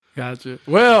Gotcha.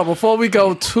 Well, before we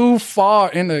go too far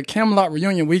in the Camelot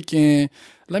Reunion weekend,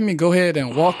 let me go ahead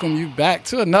and welcome you back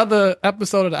to another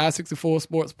episode of the I-64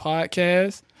 Sports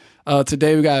Podcast.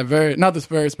 Today we got another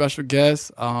very special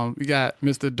guest. We got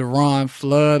Mr. Deron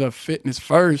Flood of Fitness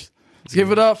First. Let's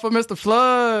give it up for Mr.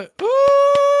 Flood. Woo!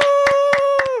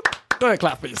 Go ahead,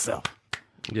 clap for yourself.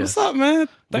 Yes. What's up, man?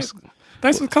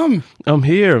 Thanks for coming. I'm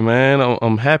here, man.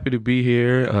 I'm happy to be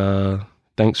here.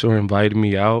 Thanks for inviting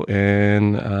me out,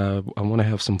 and I want to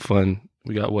have some fun.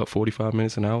 We got, 45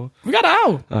 minutes, an hour? We got an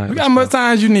hour. All right, we got as much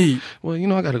time as you need. Well,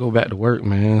 I got to go back to work,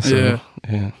 man. So,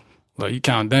 yeah. Well, you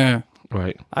count down.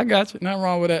 Right. I got you. Nothing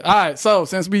wrong with that. All right. So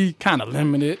since we kind of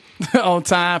limited on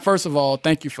time, first of all,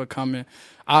 thank you for coming.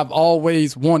 I've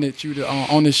always wanted you to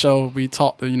on this show. We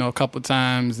talked, a couple of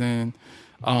times, and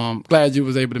glad you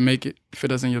was able to make it.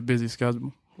 Fit us in your busy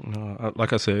schedule.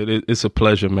 Like I said, it's a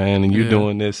pleasure, man. And you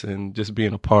doing this and just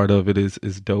being a part of it is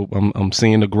dope. I'm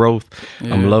seeing the growth.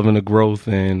 Yeah. I'm loving the growth,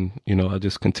 and I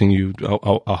just continue.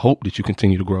 I hope that you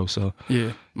continue to grow. So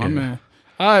my man.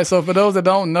 All right, so for those that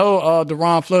don't know,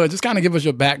 Deron Flood, just kind of give us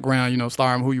your background,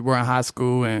 starting who you were in high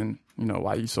school and,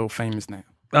 why you so famous now.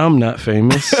 I'm not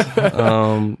famous.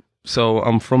 So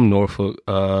I'm from Norfolk.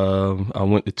 I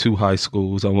went to 2 high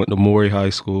schools. I went to Maury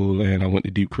High School and I went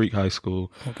to Deep Creek High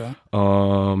School. Okay.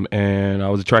 And I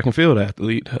was a track and field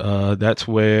athlete. That's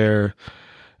where,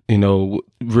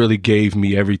 really gave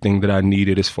me everything that I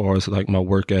needed as far as like my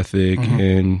work ethic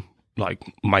and like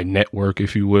my network,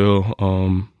 if you will,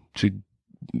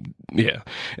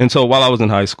 And so while I was in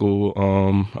high school,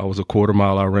 I was a quarter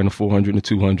mile. I ran a 400 and a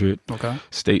 200. Okay.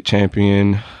 State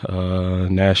champion,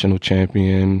 national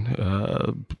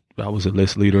champion. I was a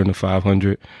list leader in the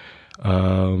 500.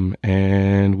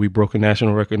 And we broke a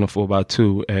national record in the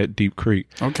 4x2 at Deep Creek.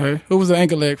 Okay. Who was the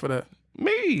anchor leg for that?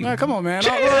 Me. Man, come on, man.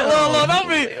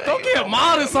 Don't get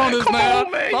modest on this now.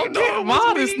 Don't get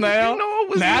modest now.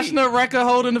 National record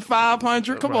holder in the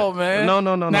 500. Come on, man. No.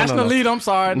 National lead, I'm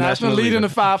sorry. National lead in the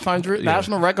 500. Yeah.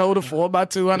 National record holder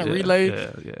 4x200 relay.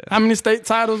 Yeah. How many state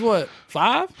titles,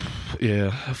 5?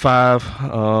 Yeah,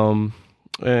 5.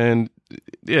 And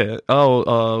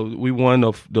we won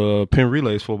the pin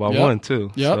relays 4x1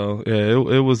 too. Yep. So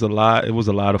it was a lot. It was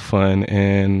a lot of fun,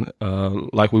 and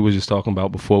like we were just talking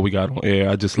about before we got on air,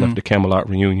 I just left the Camelot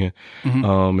Reunion,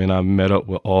 and I met up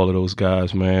with all of those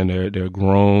guys. Man, they're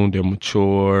grown, they're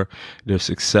mature, they're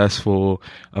successful.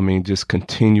 I mean, just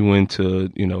continuing to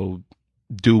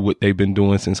do what they've been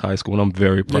doing since high school, and I'm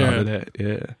very proud of that.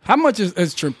 Yeah. How much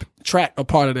is track a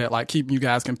part of that? Like keeping you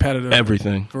guys competitive?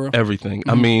 Everything.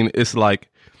 I mean, it's like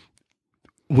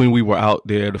when we were out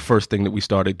there, the first thing that we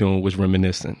started doing was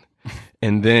reminiscing.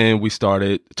 And then we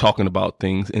started talking about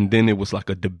things, and then it was like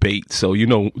a debate. So,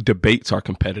 debates are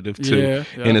competitive too.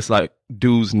 Yeah. And it's like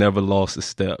dudes never lost a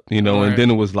step, Right. And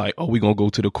then it was like, oh, we going to go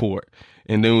to the court.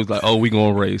 And then it was like, oh, we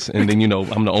going to race. And then,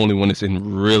 I'm the only one that's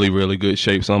in really, really good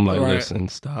shape. So I'm like, listen,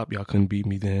 stop. Y'all couldn't beat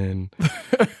me then.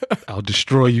 I'll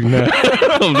destroy you now.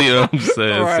 You know what I'm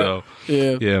saying? Right. So,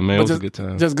 yeah, man, it was a good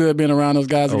time. Just good being around those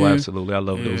guys again. Oh, absolutely. I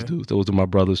love those dudes. Those are my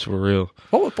brothers for real.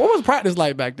 What was practice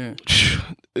like back then?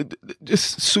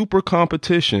 Just super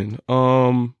competition.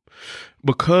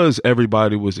 Because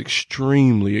everybody was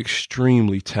extremely,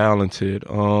 extremely talented.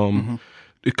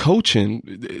 The coaching,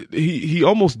 he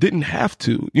almost didn't have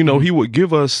to. He would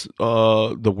give us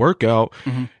the workout,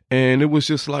 and it was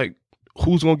just like,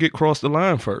 who's going to get across the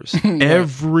line first?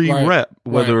 Every rep,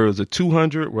 whether it was a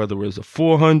 200, whether it was a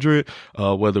 400,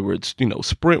 whether it's,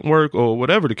 sprint work or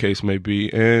whatever the case may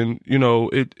be. And,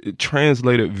 it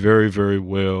translated very, very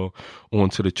well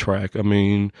onto the track. I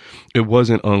mean, it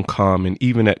wasn't uncommon,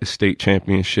 even at the state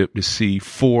championship, to see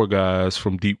 4 guys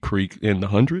from Deep Creek in the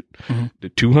 100, the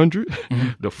 200,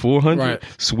 the 400,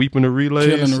 sweeping the relays.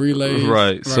 Killing the relays.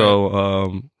 Right.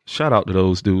 So, shout out to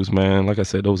those dudes, man. Like I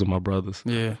said, those are my brothers.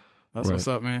 Yeah. That's what's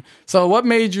up, man. So what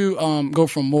made you go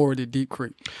from Maury to Deep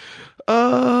Creek?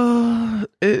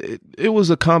 It was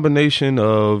a combination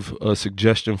of a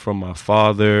suggestion from my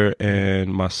father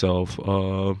and myself.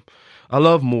 I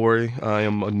love Maury. I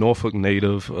am a Norfolk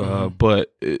native,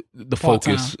 but the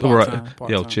focus,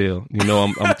 Yo, chill.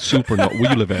 I'm super. Where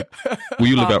you live at? Where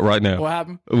you live at right now? What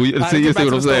happened? See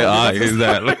what I'm saying? All right,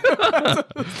 exactly.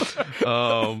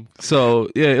 So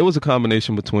yeah, it was a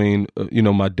combination between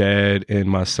my dad and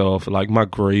myself. Like my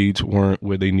grades weren't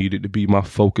where they needed to be. My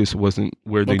focus wasn't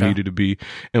where they needed to be.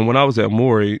 And when I was at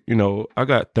Maury, I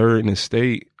got 3rd in the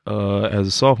state as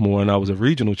a sophomore, and I was a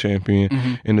regional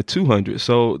champion in the 200.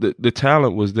 So the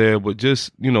talent was there, but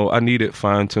just I needed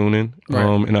fine tuning,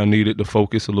 and I needed to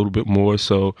focus a little bit more.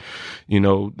 So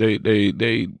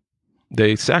they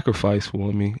they sacrificed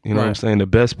for me. You know what I'm Right. saying? The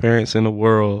best parents in the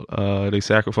world, they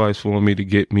sacrificed for me to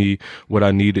get me what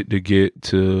I needed to get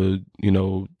to,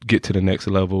 get to the next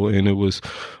level. And it was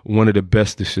one of the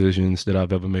best decisions that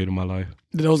I've ever made in my life.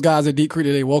 Did those guys at Deep Creek,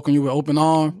 did they welcome you with open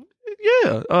arms?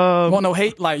 Yeah. Want no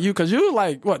hate like you, because you were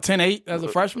like, what, 10'8" as a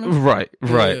freshman? Right.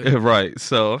 Yeah. Right.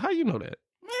 So how you know that?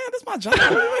 Man, that's my job.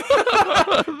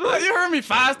 You heard me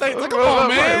 5 states. Come on,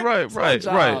 man. Right. It's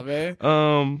my job,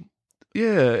 man.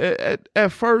 Yeah.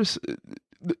 At first,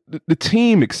 the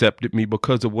team accepted me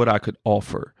because of what I could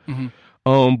offer.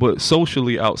 Mm-hmm. But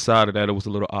socially outside of that, it was a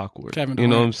little awkward. Kevin you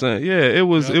know what I'm Durant. saying? Yeah, it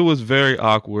was. Yep. It was very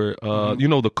awkward.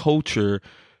 The culture.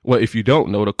 Well, if you don't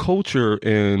know, the culture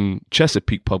in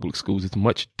Chesapeake public schools is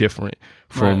much different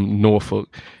from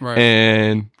Norfolk. Right.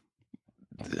 And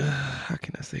how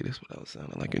can I say this without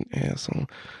sounding like an asshole?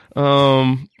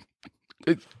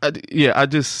 It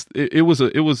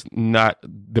was not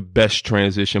the best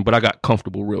transition, but I got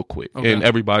comfortable real quick, and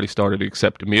everybody started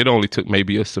accepting me. It only took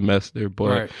maybe a semester,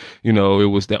 but it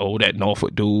was that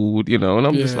Norfolk dude, and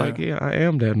I'm just like, yeah, I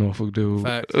am that Norfolk dude.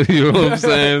 Facts. You know what I'm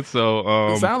saying?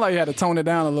 So it sounded like you had to tone it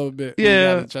down a little bit.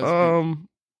 yeah,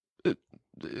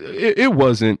 it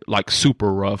wasn't like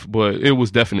super rough, but it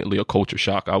was definitely a culture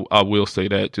shock. I will say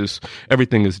that. Just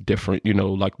everything is different,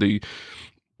 like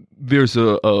there's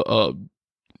a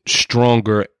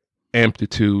stronger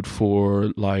amplitude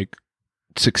for like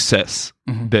success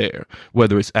there,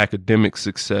 whether it's academic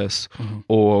success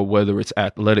or whether it's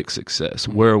athletic success.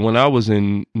 Where when I was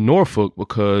in Norfolk,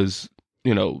 because,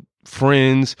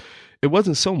 friends, it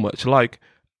wasn't so much. Like,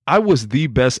 I was the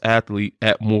best athlete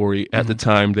at Maury at the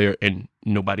time there, and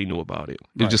nobody knew about it.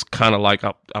 It was just kind of like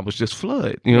I was just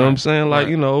Flood. You know what I'm saying? Like,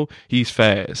 he's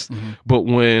fast. But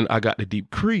when I got to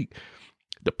Deep Creek,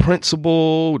 the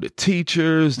principal, the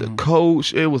teachers, the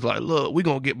coach, it was like, look, we're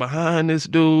going to get behind this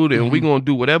dude, and we're going to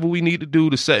do whatever we need to do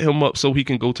to set him up so he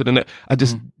can go to the next. I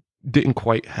just didn't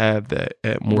quite have that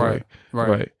at Maury.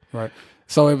 Right.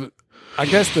 So I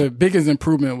guess the biggest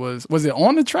improvement was it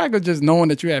on the track, or just knowing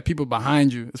that you had people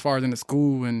behind you as far as in the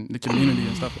school and the community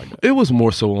and stuff like that? It was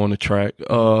more so on the track.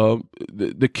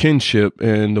 The kinship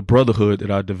and the brotherhood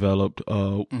that I developed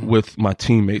with my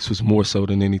teammates was more so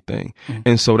than anything.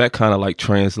 And so that kind of like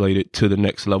translated to the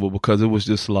next level, because it was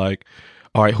just like,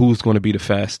 all right, who's going to be the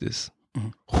fastest?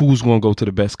 Who's going to go to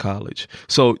the best college?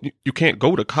 So you can't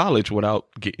go to college without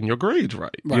getting your grades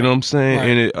right. You know what I'm saying?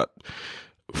 Right. And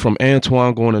from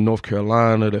Antoine going to North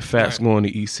Carolina, the Fats going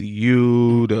to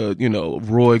ECU,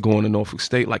 Roy going to Norfolk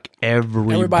State, like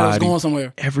everybody was going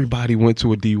somewhere. Everybody went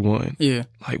to a D1. Yeah.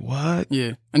 Like, what?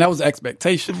 Yeah. And that was the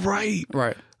expectation. Right.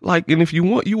 Like, and if you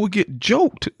would get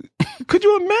joked. Could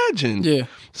you imagine? Yeah.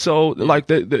 So, like,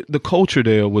 the culture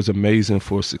there was amazing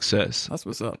for success. That's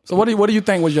what's up. So what do you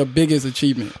think was your biggest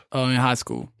achievement in high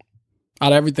school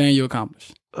out of everything you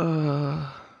accomplished?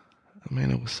 Man,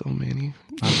 it was so many.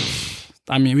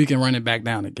 I mean, we can run it back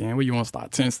down again. Where you want to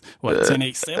start? 10,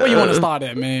 8, 7? Where you want to start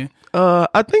at, man?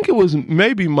 I think it was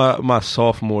maybe my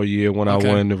sophomore year when I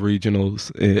won the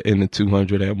regionals in the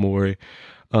 200 at Maury.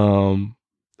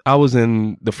 I was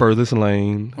in the furthest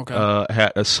lane,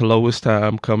 had the slowest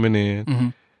time coming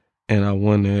in, and I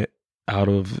won it out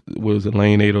of, was it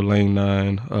lane 8 or lane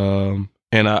 9?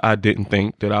 And I didn't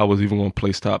think that I was even going to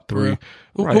place top 3.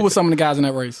 Who were some of the guys in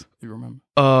that race, if you remember?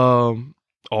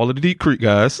 All of the Deep Creek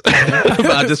guys.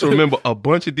 I just remember a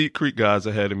bunch of Deep Creek guys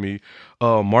ahead of me.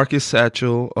 Marcus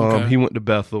Satchel, he went to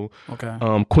Bethel.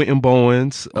 Quentin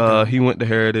Bowens, he went to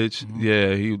Heritage.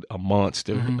 Yeah, he a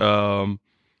monster.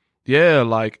 Yeah,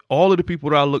 like all of the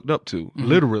people that I looked up to,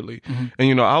 literally.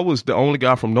 And I was the only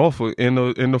guy from Norfolk in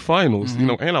the finals.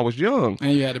 And I was young.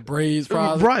 And you had the braids,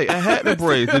 probably. Right, I had the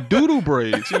braids, the doodle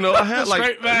braids. I had like,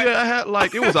 Straight back. I had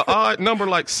like, it was an odd number,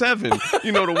 like 7.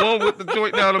 The one with the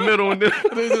joint down the middle, and then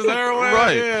This is everywhere.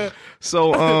 right. Yeah.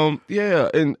 So,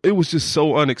 and it was just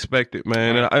so unexpected,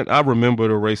 man. And I remember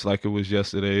the race like it was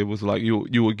yesterday. It was like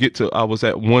you would get to, I was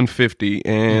at 150,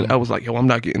 and I was like, yo, I'm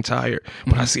not getting tired.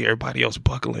 But I see everybody else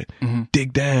buckling,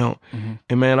 dig down.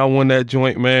 And man, I won that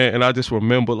joint, man. And I just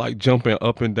remember like jumping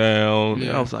up and down.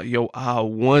 And I was like, yo, I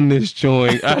won this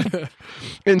joint.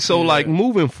 And so like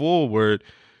moving forward,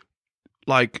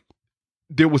 like,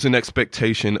 there was an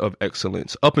expectation of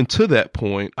excellence. Up until that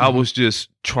point, I was just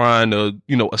trying to,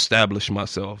 establish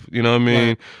myself. You know what I mean?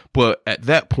 Right. But at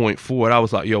that point forward, I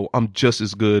was like, yo, I'm just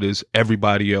as good as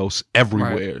everybody else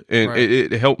everywhere. And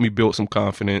it helped me build some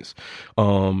confidence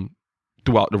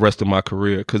throughout the rest of my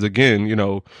career. Because again,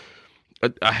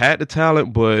 I had the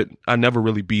talent, but I never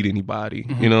really beat anybody.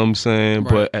 You know what I'm saying?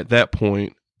 Right. But at that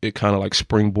point, it kind of like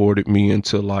springboarded me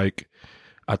into like,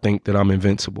 I think that I'm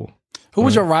invincible. Who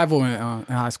was your rival in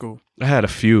high school? I had a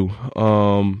few.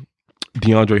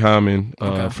 DeAndre Hyman,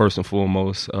 first and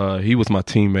foremost. He was my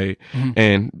teammate.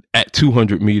 And at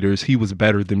 200 meters, he was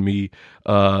better than me.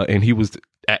 And he was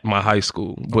at my high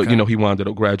school. But, he wound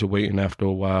up graduating after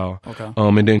a while.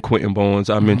 And then Quentin Bowens,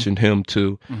 I mentioned him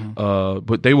too.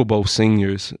 But they were both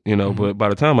seniors, but by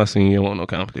the time I seen you, there wasn't no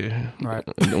competition. Right.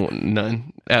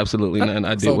 None. Absolutely none.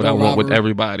 I did what I want with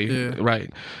everybody. Yeah.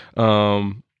 Right.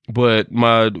 But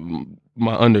my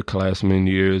underclassmen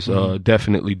years,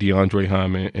 definitely DeAndre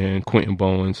Hyman and Quentin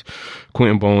Bowens.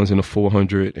 Quentin Bowens in the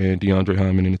 400 and DeAndre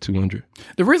Hyman in the 200.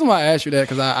 The reason why I asked you that,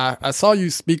 because I saw you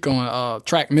speak on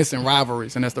track missing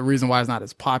rivalries, and that's the reason why it's not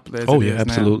as popular as it is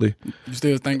absolutely. Now. You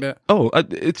still think that? Oh,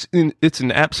 it's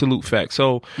an absolute fact.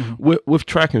 So with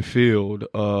track and field,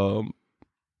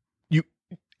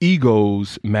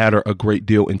 egos matter a great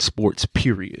deal in sports,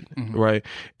 period, right?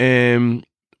 And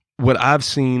what I've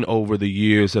seen over the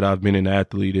years that I've been an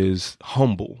athlete is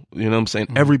humble. You know what I'm saying?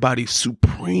 Everybody's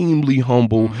supremely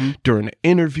humble during the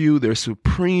interview. They're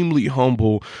supremely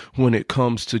humble when it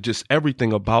comes to just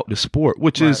everything about the sport,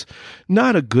 which is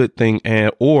not a good thing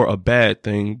or a bad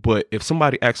thing. But if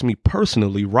somebody asks me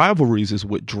personally, rivalries is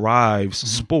what drives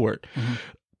sport.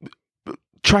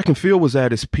 Track and field was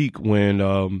at its peak when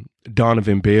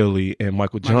Donovan Bailey and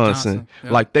Michael Johnson,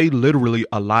 like they literally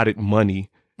allotted money.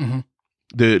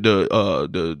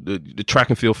 The Track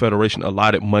and Field Federation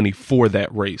allotted money for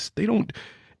that race. They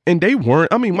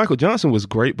weren't. I mean, Michael Johnson was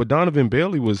great, but Donovan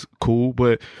Bailey was cool.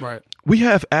 But we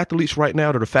have athletes right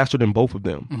now that are faster than both of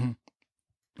them.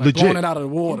 Like legit. blowing it out of the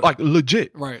water. Like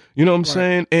legit. Right. You know what I'm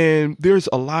saying? And there's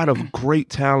a lot of great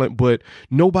talent, but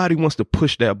nobody wants to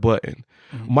push that button.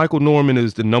 Michael Norman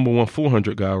is the number 1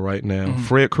 400 guy right now.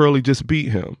 Fred Curley just beat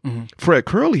him. Fred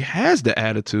Curley has the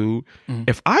attitude.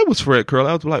 If I was Fred Curley,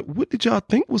 I would be like, what did y'all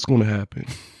think was going to happen?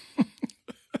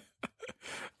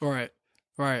 Right.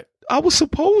 I was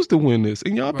supposed to win this.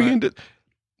 And y'all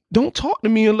don't talk to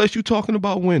me unless you're talking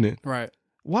about winning. Right.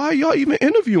 Why are y'all even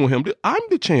interviewing him? I'm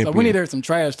the champion. So we need to hear some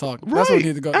trash talk. Right. That's what we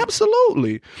need to go.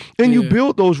 Absolutely. And you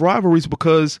build those rivalries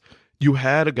because you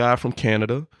had a guy from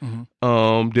Canada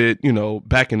that,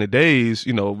 back in the days,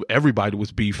 everybody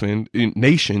was beefing in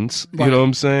nations, you know what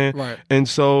I'm saying? Right. And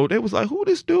so they was like, who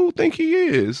this dude think he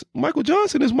is? Michael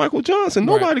Johnson is Michael Johnson.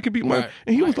 Nobody can beat Michael.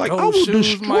 And he was like, I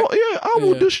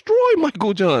will destroy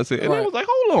Michael Johnson. And they was like,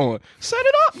 hold on, set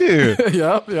it up there.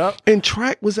 Yep. And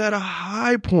track was at a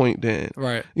high point then.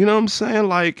 Right. You know what I'm saying?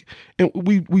 Like, and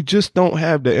we just don't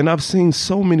have that. And I've seen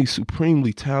so many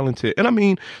supremely talented, and I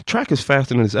mean, track is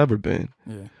faster than it's ever been.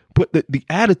 Yeah. But the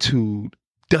attitude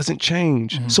doesn't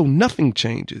change. So nothing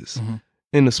changes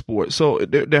in the sport. So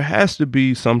there has to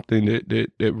be something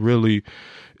that really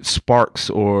sparks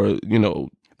or,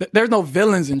 There's no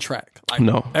villains in track. Like,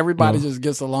 no. Everybody just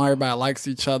gets along. Everybody likes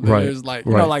each other. Right. There's like,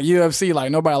 like UFC,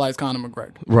 like nobody likes Conor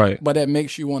McGregor. Right. But that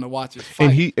makes you want to watch his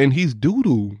fight. And he's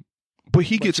doo-doo. But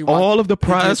he gets all of the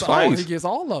prize fights. He gets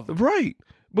all of them. Right.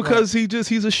 Because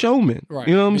he's a showman. Right.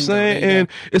 You know what I'm saying? And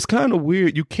it's kind of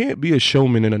weird. You can't be a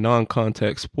showman in a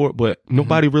non-contact sport, but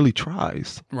nobody really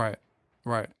tries. Right.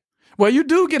 Well, you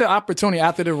do get an opportunity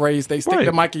after the race. They stick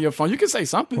the mic in your phone. You can say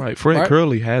something. Right. Fred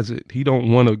Curley has it. He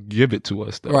don't want to give it to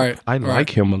us, though. Right. I like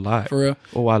him a lot. For real?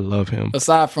 Oh, I love him.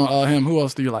 Aside from him, who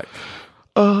else do you like?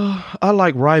 I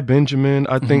like Ry Benjamin.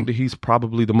 I think that he's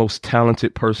probably the most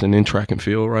talented person in track and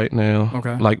field right now.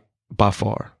 Okay. Like, by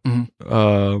far.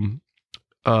 And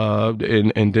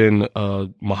then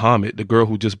Muhammad, the girl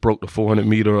who just broke the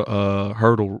 400-meter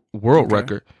hurdle world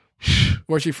record.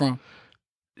 Where's she from?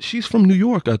 She's from New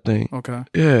York, I think. Okay.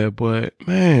 Yeah, but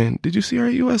man, did you see her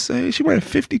at USA? She ran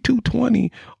 52.20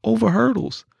 over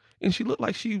hurdles. And she looked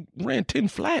like she ran 10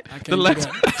 flat the last.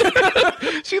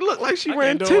 She looked like she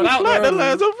ran 10 flat the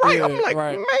last. Right. I'm like,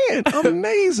 man,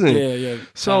 amazing. Yeah.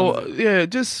 So,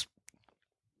 just,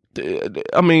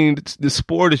 I mean, the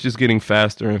sport is just getting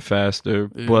faster and faster.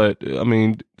 Yeah. But, I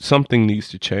mean, something needs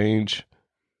to change.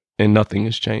 And nothing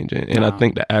is changing. And I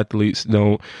think the athletes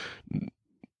don't,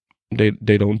 they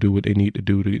don't do what they need to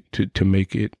do to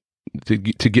make it. To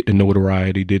get the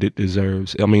notoriety that it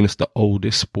deserves. I mean, it's the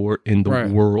oldest sport in the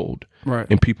world,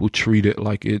 and people treat it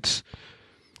like it's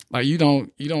like you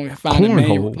don't find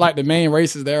the main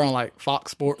races there on like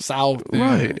Fox Sports South,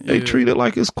 They treat it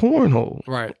like it's cornhole,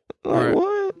 right? Like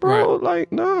what, bro?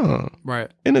 Like nah, right?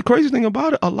 And the crazy thing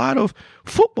about it, a lot of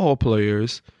football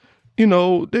players,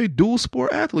 they dual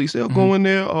sport athletes. They'll go in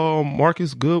there.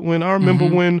 Marcus Goodwin. I remember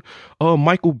when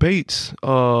Michael Bates.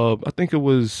 I think it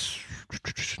was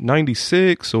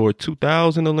 96 or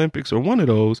 2000 Olympics or one of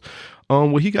those,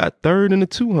 where he got third in the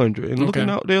 200 and looking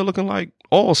out there looking like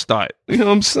all start. You know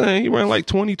what I'm saying? He ran like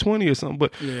 2020 or something.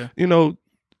 But Yeah. you know,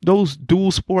 those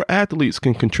dual sport athletes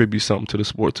can contribute something to the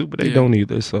sport too, but they don't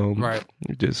either. So Right.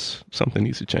 it just something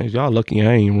needs to change. Y'all lucky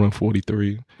I ain't run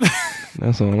 43.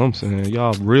 That's all I'm saying.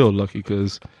 Y'all real lucky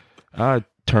because I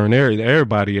turn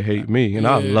everybody to hate me, and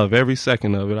I love every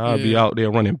second of it. I'll be out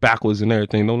there running backwards and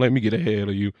everything. Don't let me get ahead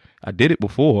of you. I did it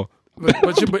before. But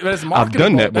that's marketable. I've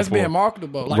done that That's before. being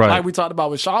marketable. Like, Right. like we talked about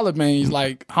with Charlotte, man. He's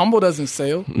like, Humble doesn't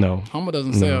sell. No. Humble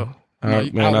doesn't sell.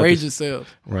 Man, Outrageous sales.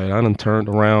 Right. I done turned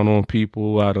around on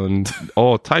people. I done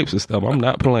all types of stuff. I'm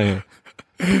not playing.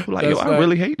 People like, yo, I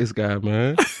really hate this guy,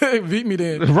 man. Beat me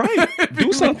then. Right.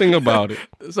 Do something about it.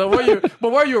 So where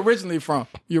are you originally from?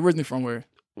 You originally from where?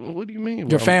 What do you mean?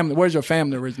 Your family. Where's your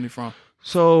family originally from?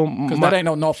 So Because that ain't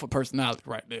no Norfolk personality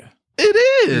right there.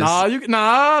 it is.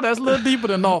 That's a little deeper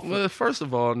than Norfolk. Well, first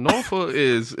of all, Norfolk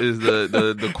is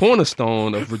the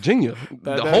cornerstone of Virginia.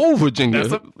 The That- whole Virginia.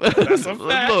 that's a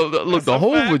fact. Look, the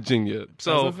whole Virginia.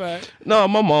 So That's a fact. no,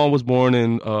 my mom was born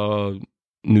in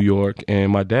New York,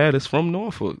 and my dad is from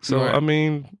Norfolk. So Right. I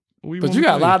mean, But you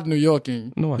got a lot of New York in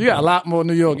you. No, I You got a don't. lot more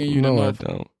New York in you than No, I Norfolk.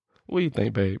 don't. What do you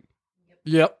think, babe?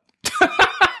 Yep.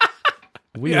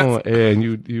 We Yes. on air, and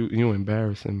you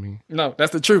embarrassing me. No,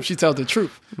 that's the truth. She tells the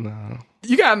truth. Nah.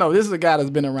 You gotta know this is a guy that's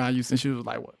been around you since you was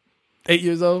like what, 8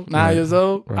 years old, 9 years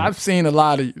old. Right. I've seen a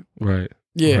lot of you. Right.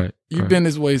 Yeah, Right. you've Right. been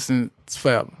this way since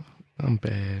forever. I'm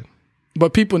bad.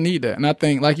 But people need that, and I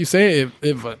think, like you said,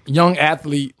 if a young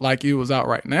athlete like you was out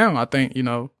right now, I think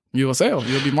you'll sell.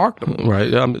 You'll be marketable.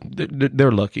 Right.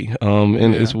 They're lucky.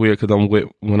 And it's weird because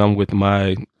when I'm with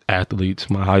my athletes,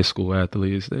 my high school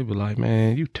athletes, they be like,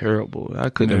 "Man, you terrible." I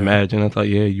couldn't imagine. I thought,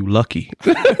 "Yeah, you lucky.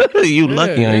 You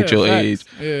lucky I ain't your facts. age."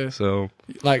 Yeah, So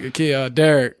like a kid,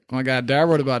 Derek. My guy, I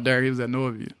wrote about Derek. He was at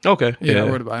Norview. okay, Yeah, I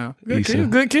wrote about him. Good Decent.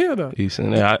 kid, good kid though.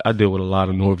 Decent. Yeah, I deal with a lot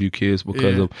of Norview kids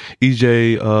because Yeah. of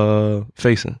EJ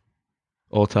Faison,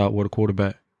 all top water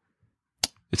quarterback.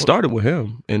 It started with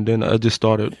him, and then I just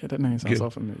started Yeah, that name sounds so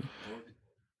familiar.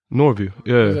 Norview.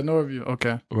 He was Yeah, at Norview.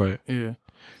 Okay, right. yeah.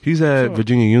 He's at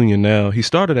Virginia Union now. He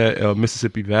started at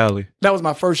Mississippi Valley. That was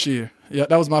my first year. Yeah,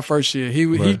 that was my first year.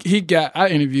 He got. I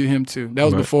interviewed him too. That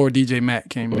was before DJ Mack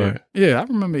came there. Right. Yeah, I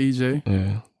remember EJ.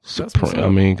 Yeah, That's what's up. I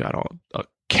mean, got a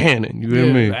cannon. You hear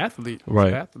Yeah, me? the athlete.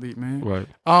 Right. The athlete, man. Right.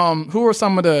 Who are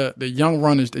some of the young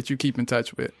runners that you keep in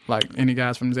touch with? Like any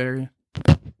guys from this area?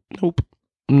 Nope.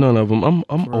 None of them. I'm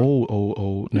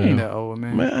old You now. ain't that old,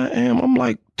 man. Man, I am. I'm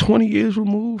like 20 years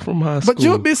removed from high school. But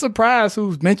you'll be surprised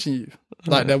who's mentioned you.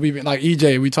 Like that like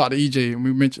EJ. We talked to EJ and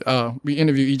we mentioned we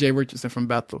interviewed EJ Richardson from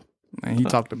Bethel. And he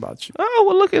talked about you. Oh,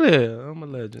 well, look at that. I'm a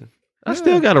legend. I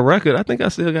still got a record. I think I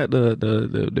still got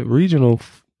the regional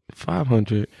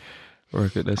 500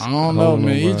 record. That's I don't know, holding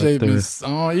man. on by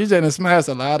EJ done smashed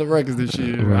a lot of records this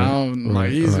year. Right, I don't like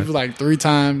right, he was like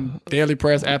 3-time Daily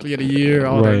Press Athlete of the Year,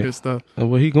 all that Right. good stuff.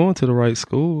 Well, he going to the right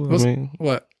school. What's- I mean,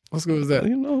 What school was that?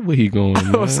 you know where he going,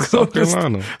 man. What school South is-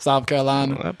 Carolina. South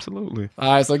Carolina. Absolutely.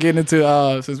 All right, so getting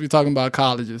into since we're talking about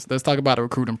colleges, let's talk about the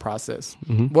recruiting process.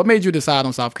 What made you decide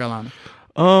on South Carolina?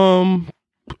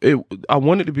 I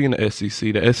wanted to be in the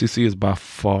SEC. The SEC is by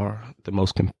far the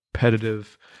most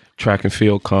competitive track and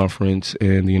field conference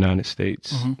in the United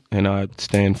States, and I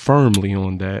stand firmly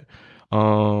on that.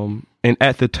 And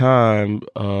at the time,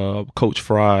 Coach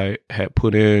Fry had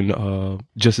put in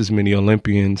just as many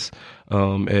Olympians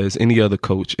as any other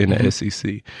coach in the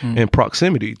SEC, and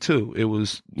proximity too. It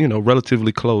was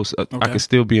relatively close. I could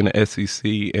still be in the SEC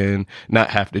and not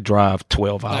have to drive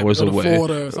 12 hours go to away.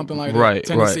 Florida or something like that. Right,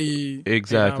 Tennessee, right,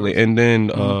 exactly. 8 hours. And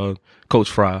then Coach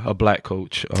Fry, a black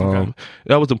coach, that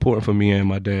was important for me and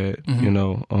my dad.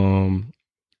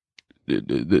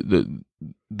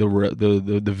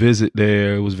 The visit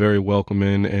there was very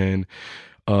welcoming, and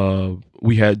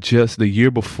we had just the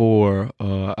year before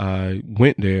I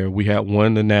went there, we had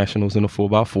won the nationals in the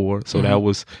 4x4, so that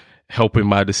was helping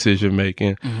my decision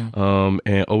making.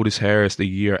 And Otis Harris the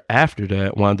year after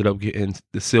that wound up getting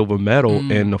the silver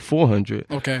medal in the 400.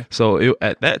 Okay. So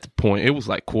at that point, it was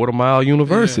like Quarter Mile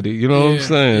University. You know what I'm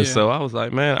saying? Yeah. So I was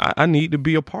like, man, I need to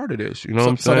be a part of this. You know what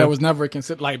I'm So saying? that was never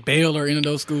considered like Baylor, any of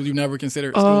those schools. You never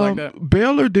considered a school like that.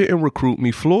 Baylor didn't recruit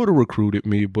me. Florida recruited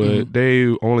me, but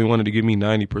they only wanted to give me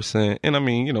 90%. And I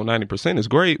mean, 90% is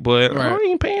great, but I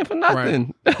ain't paying for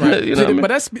nothing. Right. You know what I mean?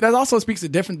 But that also speaks the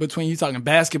difference between you talking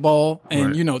basketball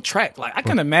and track. Like I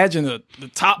can imagine the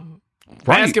top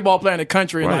basketball player in the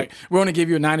country and like we're going to give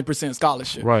you a 90%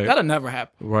 scholarship. Right. That'll never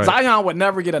happen. Right. Zion would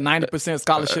never get a 90%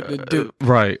 scholarship to Duke.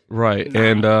 Right.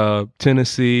 And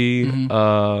Tennessee, who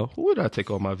did I take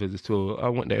all my visits to? I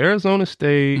went to Arizona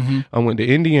State. I went to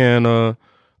Indiana.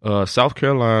 South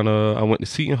Carolina. I went to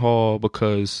Seton Hall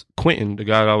because Quentin, the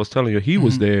guy that I was telling you, he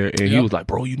was there, and he was like,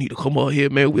 "Bro, you need to come on here,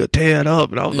 man. We'll tear it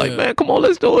up." And I was like, "Man, come on,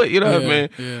 let's do it." You know what I mean?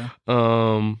 Yeah.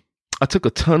 I took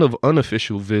a ton of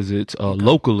unofficial visits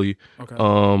locally.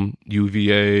 Okay.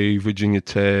 UVA, Virginia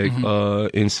Tech,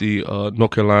 NC,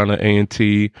 North Carolina,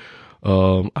 A&T,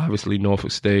 obviously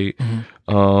Norfolk State.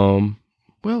 Where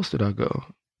else did I go?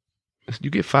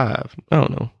 You get 5. I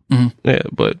don't know. Yeah,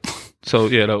 but so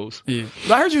yeah, those. Yeah,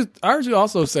 but I heard you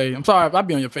also say. I'm sorry, I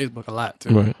be on your Facebook a lot too.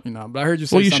 Right. You know, but I heard you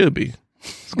say. Well, you should be.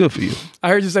 It's good for you. I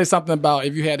heard you say something about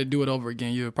if you had to do it over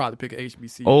again, you would probably pick a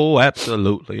HBCU. Oh,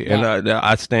 absolutely, and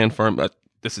I stand firm.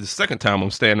 This is the second time I'm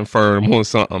standing firm on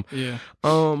something. Yeah.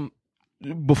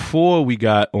 Before we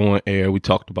got on air, we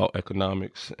talked about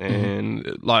economics,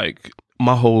 and like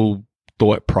my whole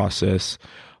thought process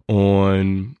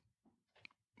on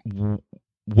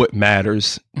what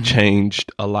matters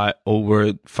changed a lot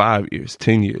over 5 years,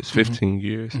 10 years, 15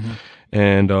 years.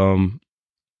 And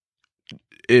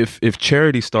if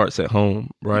charity starts at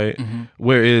home, right?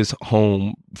 Where is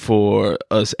home for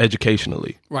us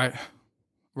educationally? Right.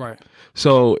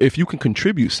 So if you can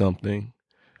contribute something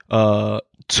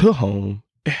to home,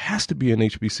 it has to be an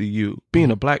HBCU.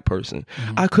 Being a black person,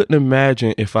 I couldn't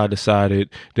imagine if I decided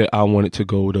that I wanted to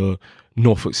go to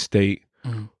Norfolk State,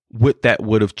 what that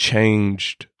would have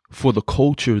changed for the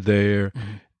culture there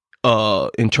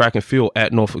in track and field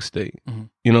at Norfolk State.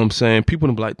 You know what I'm saying? People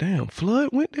would be like, damn, Flood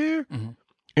went there?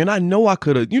 And I know I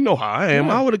could have, you know how I am,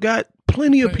 I would have got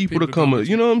plenty of people to come,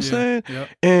 you know what I'm saying? Yep.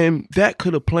 And that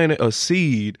could have planted a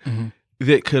seed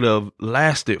that could have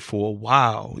lasted for a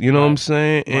while, you know what I'm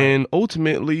saying? Right. And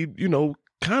ultimately, you know,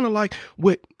 kind of like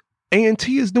what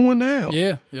A&T is doing now.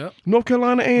 Yeah. North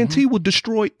Carolina A&T will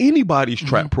destroy anybody's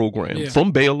track program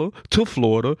from Baylor to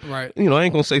Florida. Right. You know, I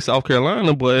ain't going to say South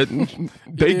Carolina, but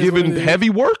they giving heavy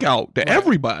workout to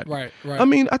everybody. Right. I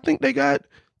mean, I think they got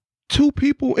 2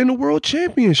 people in the world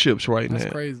championships now.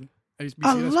 That's crazy. HBC,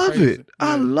 I love it. Yeah.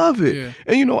 I love it. Yeah.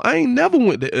 And, you know, I ain't never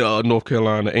went to North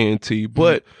Carolina A&T,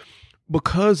 but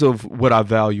because of what I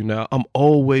value now, I'm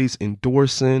always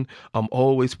endorsing. I'm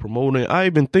always promoting. I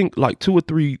even think like 2 or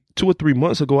 3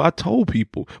 months ago, I told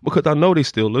people, because I know they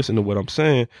still listen to what I'm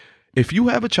saying. If you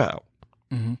have a child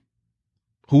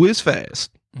who is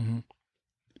fast,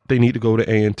 they need to go to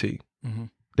A&T.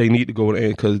 They need to go to A&T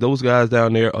because those guys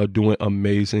down there are doing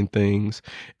amazing things,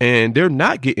 and they're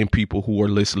not getting people who are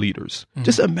list leaders.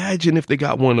 Just imagine if they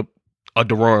got a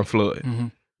Deron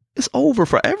Flood. It's over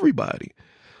for everybody.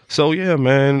 So yeah,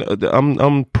 man,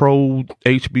 I'm pro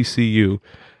HBCU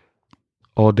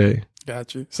all day.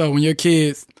 Got you. So when your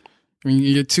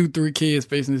 2-3 kids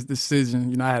facing this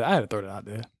decision, you know, I had to throw that out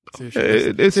there.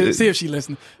 See if she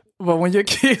listened. But when your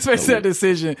kids face that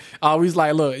decision, always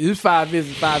like, look, it's 5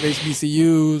 visits, 5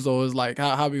 HBCUs, or it's like,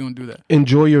 how are we gonna do that?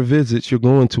 Enjoy your visits. You're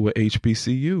going to a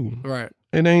HBCU, right?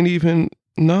 It ain't even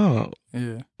no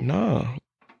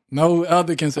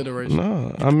other consideration.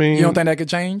 No, I mean, you don't think that could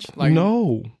change? Like,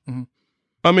 no.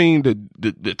 I mean,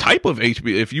 the type of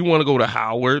HB. If you want to go to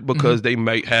Howard because they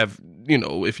might have, you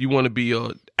know, if you want to be a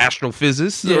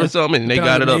astrophysicist or something, and they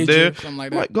got it up there,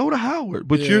 like go to Howard.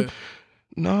 But it's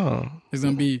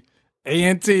gonna be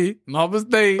A&T, Norfolk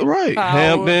State, right?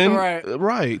 Howard, Hampton,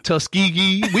 right?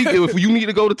 Tuskegee. If you need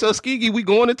to go to Tuskegee, we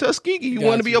going to Tuskegee. You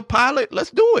want to be a pilot?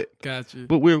 Let's do it. Got you.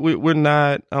 But we're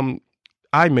not.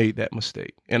 I made that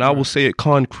mistake, and I will say it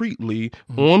concretely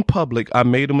on public. I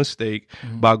made a mistake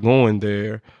by going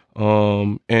there,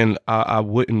 and I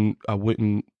wouldn't.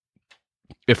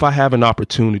 If I have an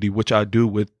opportunity, which I do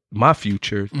with my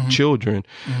future children,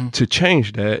 to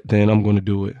change that, then I'm going to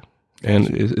do it,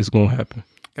 and it's going to happen.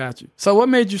 Got you. So, what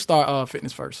made you start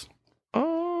Fitness First?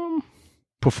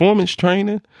 Performance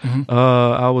training.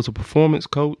 I was a performance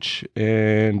coach,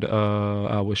 and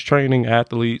I was training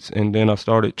athletes, and then I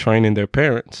started training their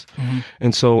parents.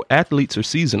 And so athletes are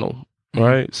seasonal,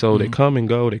 right? So they come and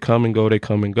go, they come and go, they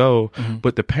come and go.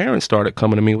 But the parents started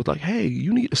coming to me with like, hey,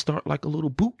 you need to start like a little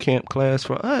boot camp class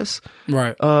for us.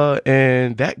 Right.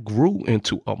 And that grew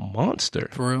into a monster.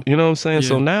 For real? You know what I'm saying? Yeah.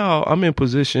 So now I'm in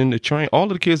position to train all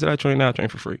of the kids that I train now, I train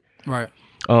for free. Right.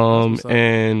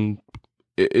 And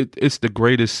it's the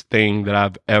greatest thing that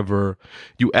I've ever.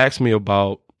 You asked me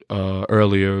about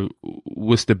earlier,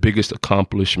 what's the biggest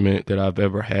accomplishment that I've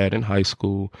ever had in high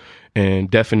school,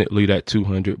 and definitely that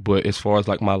 200. But as far as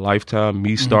like my lifetime,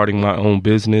 me starting my own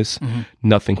business,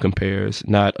 nothing compares.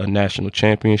 Not a national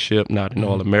championship, not an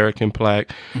All-American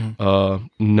plaque,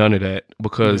 none of that,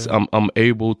 because I'm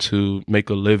able to make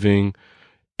a living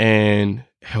and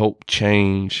help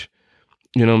change.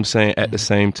 You know what I'm saying? At the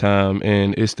same time.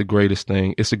 And it's the greatest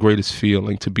thing. It's the greatest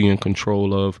feeling to be in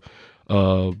control of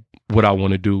what I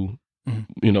want to do,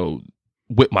 you know,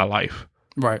 with my life.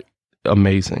 Right.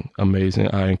 Amazing.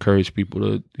 I encourage people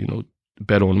to, you know,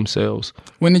 bet on themselves.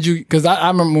 When did you, because I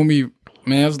remember when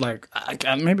it was like,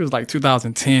 maybe it was like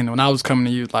 2010 when I was coming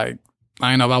to you, like,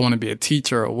 I don't know if I want to be a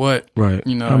teacher or what. Right.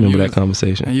 You know, I remember that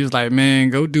conversation. And you was like, man,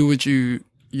 go do what you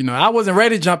know, I wasn't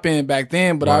ready to jump in back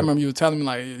then, but I remember you were telling me,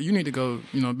 like, you need to go,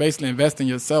 you know, basically invest in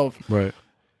yourself. Right.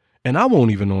 And I won't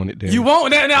even on it then. You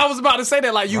won't? And I was about to say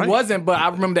that, like, you wasn't, but I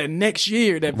remember that next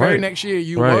year, that very next year,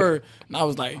 you were. And I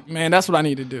was like, man, that's what I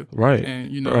need to do. Right.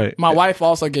 And, you know, my wife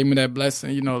also gave me that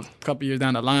blessing, you know, a couple years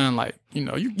down the line, like, you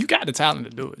know, you got the talent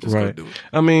to do it. Just go do it.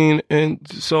 I mean, and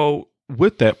so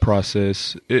with that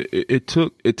process,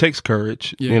 it takes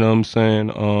courage, you know what I'm saying?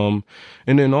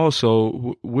 And then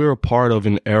also, we're a part of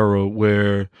an era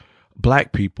where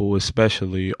Black people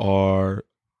especially are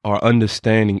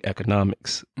understanding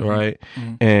economics, right?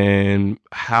 And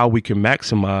how we can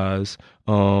maximize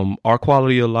our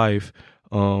quality of life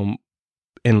and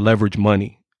leverage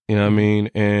money, you know what I mean?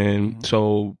 And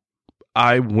so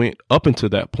I went up until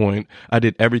that point, I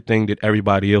did everything that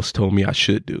everybody else told me I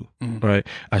should do, right?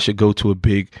 I should go to a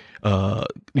big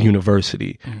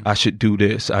university. I should do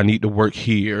this. I need to work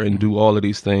here and do all of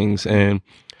these things. And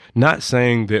not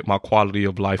saying that my quality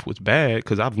of life was bad,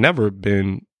 because I've never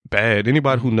been bad.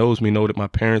 Anybody who knows me know that my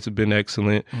parents have been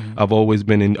excellent. I've always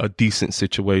been in a decent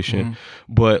situation,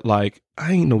 but like,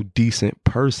 I ain't no decent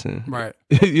person. Right.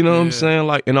 You know what I'm saying?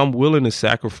 Like, and I'm willing to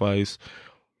sacrifice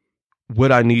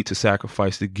what I need to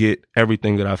sacrifice to get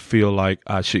everything that I feel like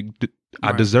I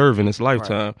deserve in this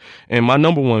lifetime. And my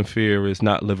number one fear is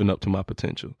not living up to my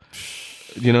potential.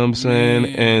 You know what I'm saying?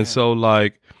 And so,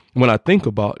 like, when I think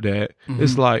about that,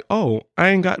 it's like, oh, I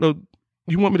ain't got no.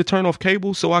 You want me to turn off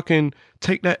cable so I can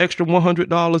take that extra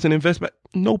 $100 and invest back?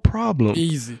 No problem.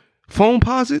 Easy. Phone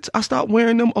posits, I stopped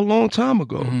wearing them a long time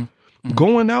ago.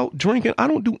 Going out, drinking, I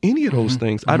don't do any of those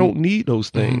things. I don't need those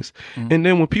things. And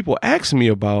then when people ask me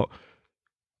about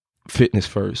fitness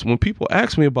first, when people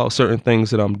ask me about certain things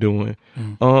that I'm doing,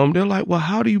 they're like, well,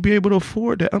 how do you be able to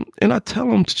afford that? And I tell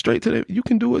them straight to them, you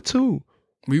can do it too.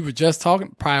 We were just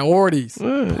talking priorities.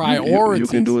 Yeah, priorities. You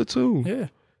can do it too. Yeah.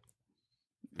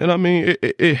 And I mean,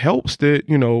 it helps that,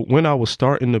 you know, when I was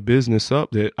starting the business up,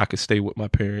 that I could stay with my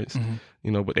parents, you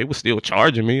know, but they were still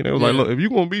charging me. They was like, look, if you're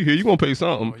going to be here, you're going to pay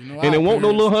something. You know, and it won't no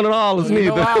little $100 neither.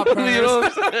 You know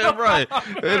what I'm saying? Right.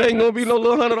 It ain't going to be no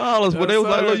little $100, but they was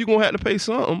like, look, you're going to have to pay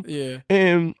something. Yeah.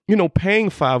 And, you know, paying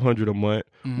 $500 a month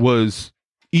was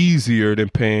easier than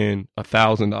paying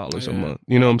 $1,000 a month.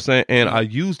 You know what I'm saying? And I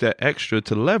used that extra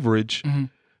to leverage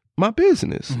my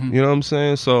business. You know what I'm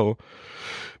saying? So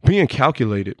being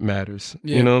calculated matters,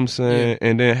 you know what I'm saying?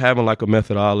 And then having like a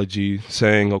methodology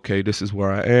saying, okay, this is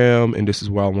where I am and this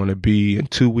is where I want to be in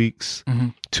 2 weeks,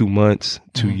 2 months,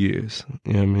 2 years.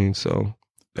 You know what I mean? So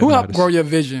who helped grow your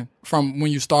vision from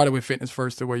when you started with Fitness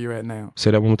First to where you're at now? Say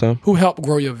that one more time. Who helped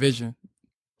grow your vision?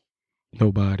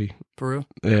 Nobody. For real?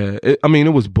 Yeah.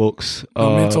 It was books.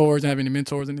 No mentors? Have any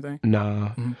mentors, anything?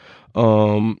 Nah.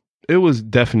 It was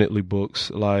definitely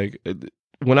books. Like,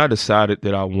 when I decided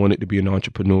that I wanted to be an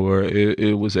entrepreneur,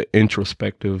 it was an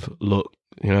introspective look.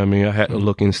 You know what I mean? I had to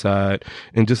look inside,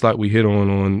 and just like we hit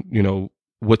on, you know,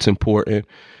 what's important.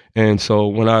 And so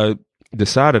when I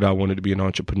decided I wanted to be an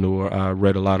entrepreneur, I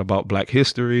read a lot about Black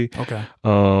history. Okay.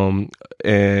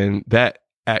 And that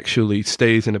actually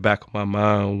stays in the back of my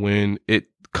mind when it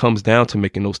comes down to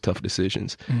making those tough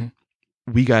decisions.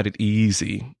 We got it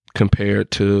easy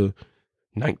compared to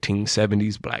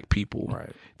 1970s Black people. Right.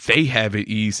 They have it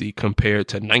easy compared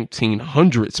to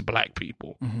 1900s Black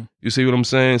people. You see what I'm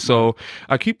saying? So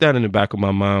I keep that in the back of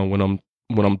my mind when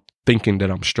I'm thinking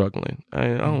that I'm struggling. I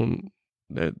don't.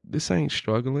 This ain't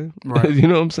struggling. Right. You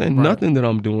know what I'm saying? Right. Nothing that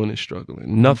I'm doing is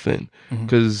struggling. Nothing.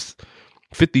 Because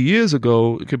 50 years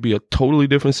ago, it could be a totally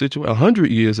different situation. 100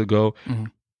 years ago,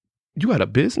 you had a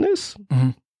business.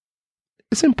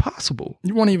 It's impossible.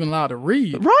 You weren't even allowed to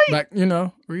read. Right. Like, you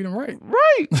know, read and write.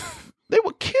 Right. They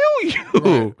would kill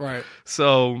you. Right.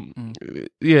 So,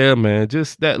 yeah, man,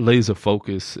 just that laser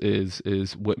focus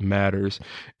is what matters.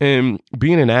 And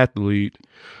being an athlete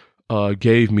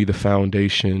gave me the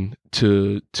foundation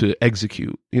to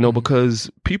execute, you know, because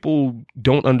people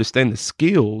don't understand the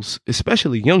skills,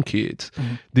 especially young kids,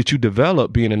 that you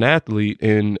develop being an athlete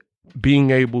and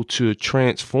being able to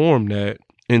transform that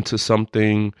into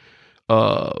something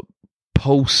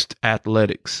post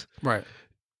athletics. Right.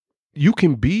 You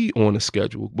can be on a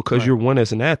schedule because you're one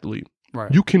as an athlete. Right.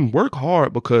 You can work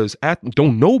hard because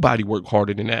don't nobody work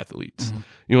harder than athletes.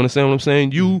 You understand what I'm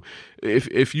saying? You,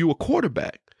 if you a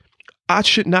quarterback, I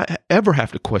should not ever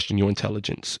have to question your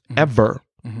intelligence ever.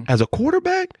 As a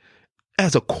quarterback,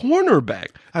 as a cornerback,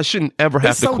 I shouldn't ever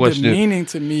have to question. It's so demeaning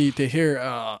to me to hear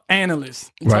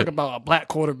analysts talk about a black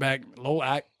quarterback, low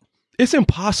act. It's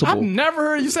impossible. I've never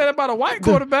heard you say that about a white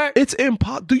quarterback. It's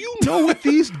impossible. Do you know what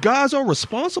these guys are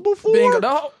responsible for? Being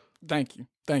adult. Thank you.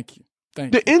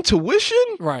 The intuition.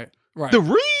 Right. The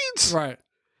reads. Right.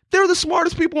 They're the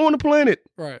smartest people on the planet.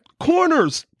 Right.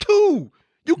 Corners, too.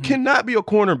 You cannot be a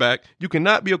cornerback. You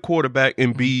cannot be a quarterback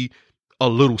and be a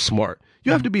little smart.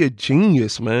 You have to be a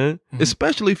genius, man,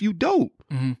 especially if you don't.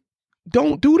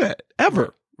 Don't do that,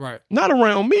 ever. Right. Not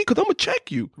around me, because I'm going to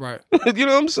check you. Right. You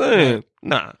know what I'm saying? Right.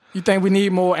 Nah. You think we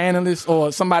need more analysts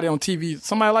or somebody on TV,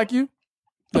 somebody like you?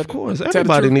 Of course.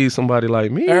 Everybody needs somebody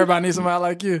like me. Everybody needs somebody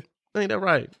like you. Ain't that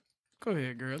right? Go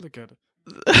ahead, girl. Look at her.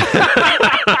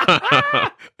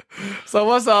 So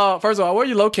what's first of all, where are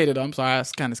you located? I'm sorry, I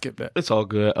kind of skipped that. It's all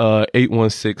good.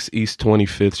 816 East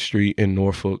 25th Street in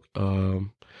Norfolk.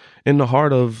 In the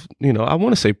heart of, I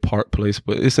want to say Park Place,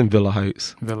 but it's in Villa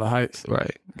Heights. Villa Heights.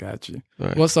 Right. Got you.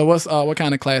 Right. What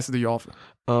kind of classes do you offer?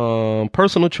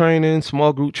 Personal training,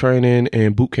 small group training,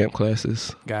 and boot camp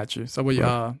classes. Got you. So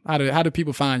how do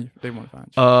people find you? They want to find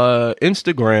you.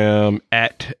 Instagram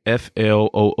at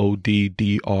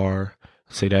FLOODDR.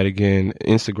 Say that again.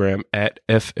 Instagram at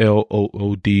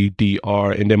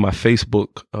FLOODDR. And then my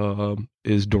Facebook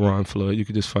is Duron Flood. You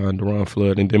can just find Duron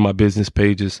Flood. And then my business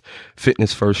page is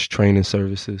Fitness First Training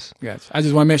Services. Gotcha. I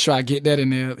just want to make sure I get that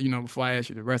in there, before I ask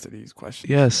you the rest of these questions.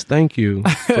 Yes, thank you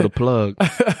for the plug.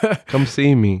 Come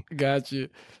see me. Got you.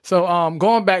 So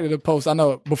going back to the post, I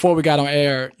know before we got on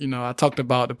air, I talked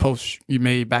about the post you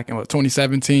made back in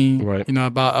 2017, right?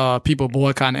 About people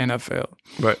boycotting the NFL.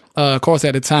 Right. Of course,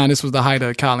 at the time, this was the height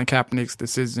of Colin Kaepernick's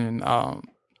decision. Of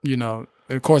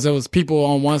course, there was people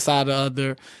on one side or the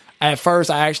other. At first,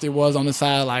 I actually was on the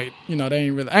side, like, they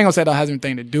ain't really, I ain't gonna say that has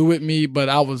anything to do with me, but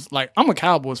I was like, I'm a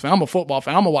Cowboys fan, I'm a football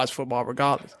fan, I'm gonna watch football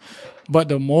regardless. But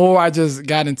the more I just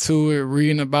got into it,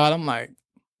 reading about it, I'm like,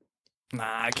 nah,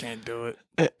 I can't do it.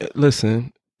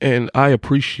 Listen, and I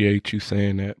appreciate you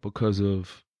saying that because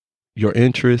of your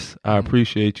interests. I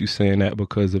appreciate you saying that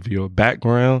because of your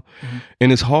background.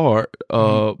 And it's hard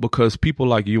because people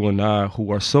like you and I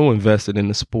who are so invested in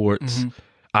the sports,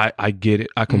 I get it.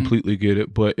 I completely get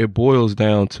it. But it boils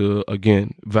down to,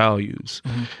 again, values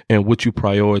and what you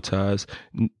prioritize.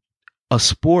 A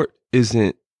sport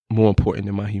isn't more important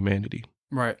than my humanity.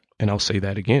 Right. And I'll say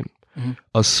that again.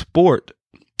 A sport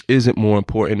isn't more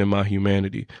important than my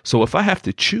humanity. So if I have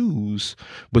to choose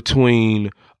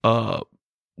between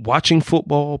watching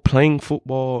football, playing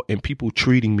football, and people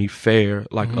treating me fair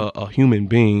like a human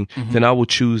being, then I will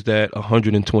choose that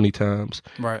 120 times.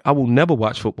 Right. I will never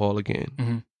watch football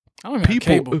again. I don't even have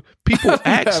cable. People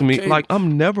ask me, like,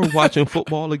 I'm never watching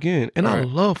football again. And I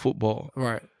love football.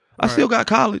 Right. I still got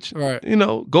college. Right.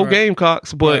 Go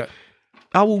Gamecocks. But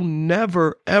I will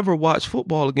never, ever watch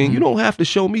football again. You don't have to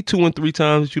show me 2 and 3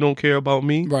 times that you don't care about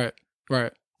me. Right.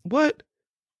 What?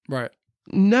 Right.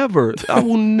 Never. I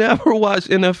will never watch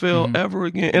NFL ever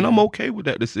again. And I'm okay with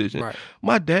that decision. Right.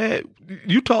 My dad,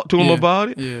 you talked to him about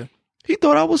it. Yeah. He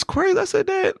thought I was crazy. I said,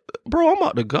 Dad, bro, I'm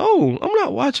about to go. I'm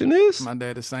not watching this. My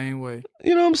dad the same way.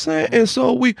 You know what I'm saying? And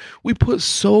so we put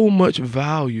so much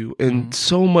value and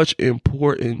so much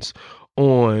importance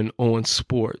on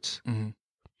sports.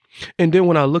 And then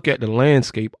when I look at the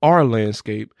landscape, our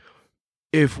landscape,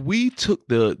 if we took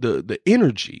the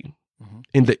energy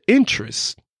and the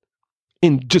interest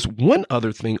in just one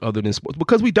other thing other than sports,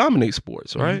 because we dominate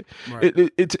sports, right?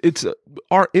 It's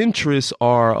our interests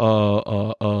are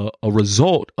a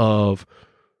result of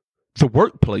the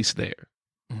workplace there.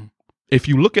 If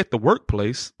you look at the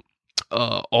workplace,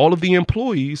 all of the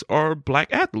employees are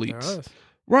black athletes,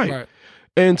 right?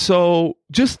 And so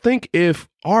just think if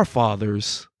our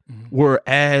fathers were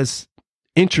as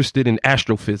interested in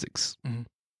astrophysics,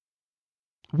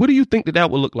 what do you think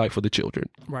that would look like for the children?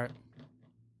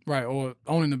 Right, or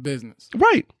owning a business.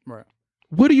 Right. Right.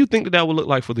 What do you think that would look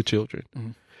like for the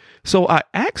children? So I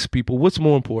ask people, what's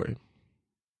more important?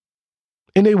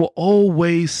 And they will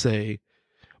always say,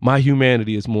 my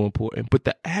humanity is more important. But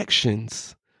the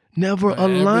actions never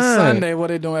align. Every Sunday, what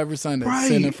they doing every Sunday? Right.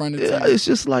 Sitting in front of TV. It's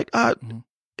just like,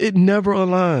 it never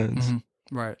aligns.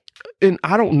 Right. And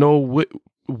I don't know what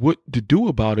to do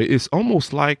about it. It's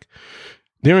almost like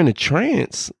they're in a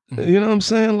trance. You know what I'm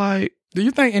saying? Like, do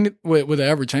you think would it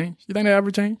ever change? You think they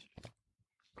ever change?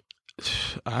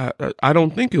 I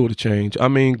don't think it would change. I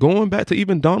mean, going back to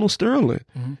even Donald Sterling,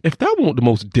 if that wasn't the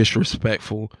most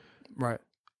disrespectful, right?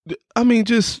 I mean,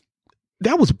 just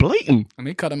that was blatant. I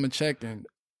mean, cut him a check and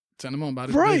send him on about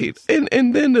his right. business.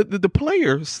 And then the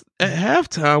players at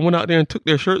halftime went out there and took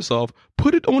their shirts off,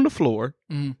 put it on the floor,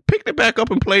 picked picked it back up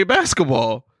and played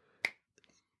basketball.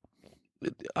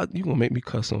 You gonna make me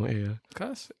cuss on air?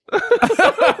 Cuss?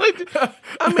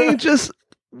 I mean, just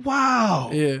wow.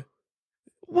 Yeah.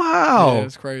 Wow. Yeah,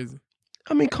 it's crazy.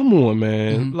 I mean, come on,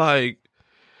 man. Like,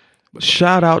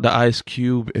 shout out to Ice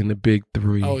Cube and the Big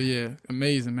Three. Oh yeah,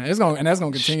 amazing, man. That's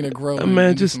gonna continue to grow.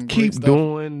 Man, just keep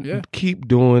doing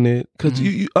it, because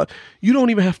you don't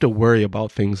even have to worry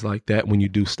about things like that when you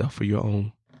do stuff for your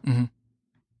own.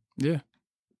 Yeah,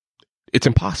 it's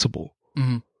impossible.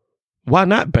 Why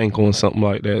not bank on something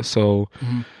like that? So,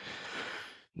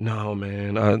 no,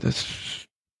 man,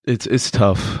 it's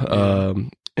tough. Yeah.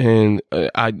 And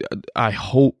I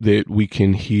hope that we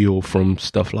can heal from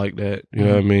stuff like that. You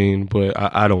know what I mean? But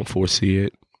I don't foresee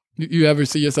it. You ever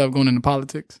see yourself going into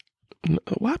politics?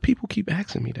 Why people keep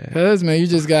asking me that? Because, man, you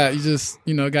just got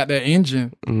that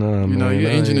engine. No, man,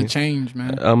 your engine to change,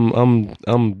 man. I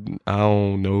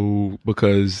don't know,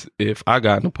 because if I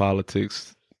got into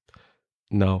politics,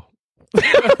 no.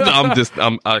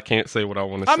 I can't say what I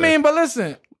want to say. I mean, but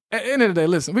listen, at the end of the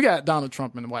day, we got Donald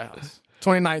Trump in the White House.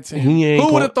 2019.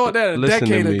 Who would have thought that a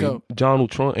decade ago?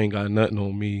 Donald Trump ain't got nothing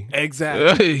on me.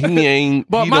 Exactly. He ain't.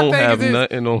 But he my don't thing have is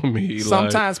nothing on me.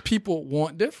 Sometimes people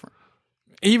want different,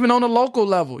 even on a local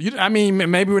level. I mean,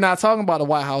 maybe we're not talking about the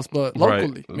White House, but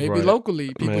locally,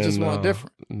 locally, people just want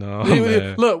different. No,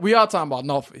 look, we are talking about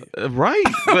Norfolk here, right?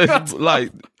 But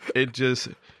like, it just,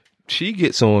 she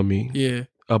gets on me. Yeah.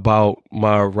 About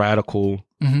my radical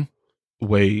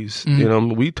ways. You know,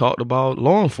 we talked about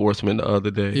law enforcement the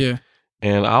other day. Yeah.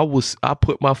 And I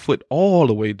put my foot all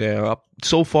the way down,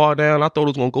 so far down, I thought it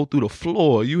was gonna go through the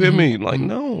floor. You hear me? Like,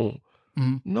 no,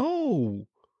 no, no.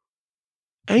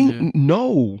 I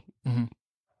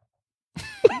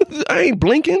ain't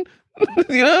blinking.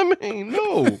 You know what I mean?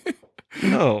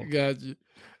 No. Got you.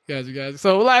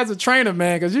 So, as a trainer,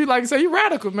 man, because you, like I say, you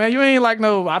radical, man. You ain't like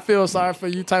no, I feel sorry for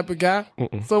you type of guy.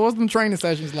 So, what's them training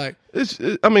sessions like?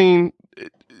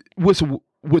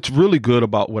 What's really good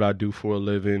about what I do for a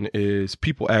living is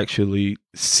people actually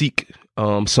seek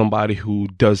somebody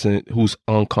who's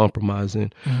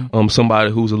uncompromising, somebody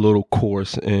who's a little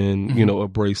coarse and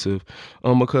abrasive,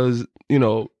 because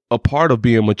a part of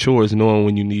being mature is knowing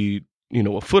when you need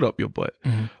a foot up your butt.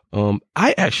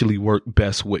 I actually work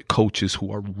best with coaches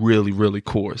who are really, really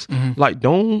coarse. Like,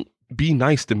 don't be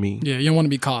nice to me. Yeah, you don't want to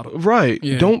be coddled. Right.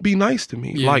 Yeah. Don't be nice to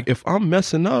me. Yeah. Like, if I'm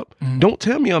messing up, don't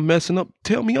tell me I'm messing up.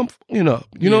 Tell me I'm fucking up.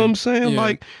 You know what I'm saying? Yeah.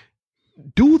 Like,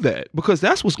 do that, because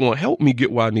that's what's going to help me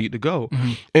get where I need to go.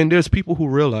 And there's people who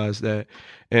realize that.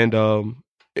 And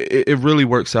it really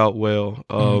works out well.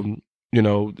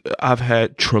 I've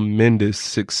had tremendous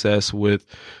success with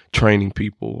training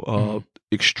people.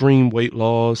 Extreme weight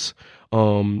loss,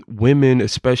 women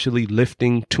especially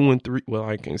lifting 2 and 3, well,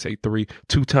 I can't say 3,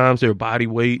 2 times their body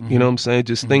weight, you know what I'm saying?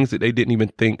 Just things that they didn't even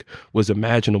think was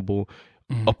imaginable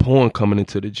upon coming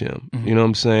into the gym, you know what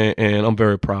I'm saying? And I'm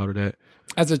very proud of that.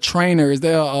 As a trainer, is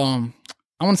there, I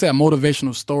want to say a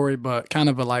motivational story, but kind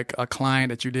of a client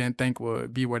that you didn't think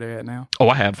would be where they're at now? Oh,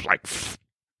 I have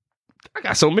I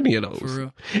got so many of those. For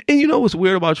real. And you know what's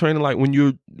weird about training? Like, when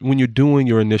you're doing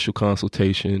your initial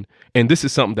consultation, and this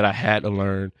is something that I had to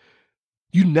learn,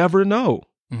 you never know.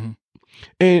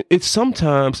 And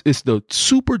sometimes it's the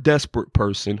super desperate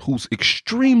person who's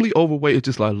extremely overweight. It's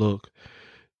just like, look,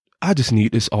 I just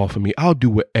need this off of me. I'll do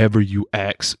whatever you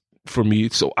ask for me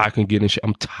so I can get in shape.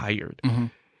 I'm tired.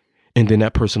 And then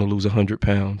that person will lose 100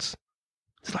 pounds.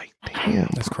 It's like, damn.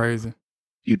 That's crazy.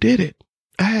 You did it.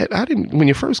 I didn't, when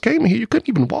you first came in here, you couldn't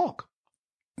even walk.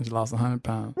 You lost 100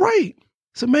 pounds. Right.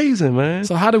 It's amazing, man.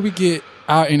 So how do we get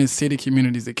our inner city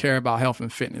communities to care about health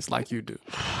and fitness like you do?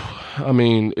 I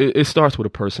mean, it starts with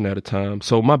a person at a time.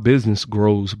 So my business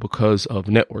grows because of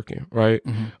networking, right?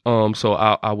 So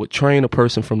I would train a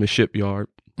person from the shipyard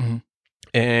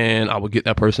and I would get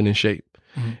that person in shape.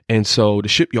 And so the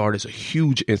shipyard is a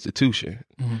huge institution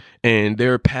and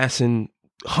they're passing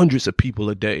hundreds of people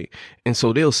a day. And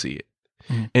so they'll see it.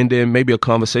 And then maybe a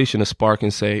conversation to spark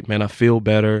and say, man, I feel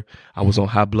better. I was on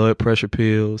high blood pressure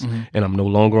pills and I'm no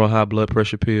longer on high blood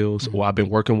pressure pills. Or I've been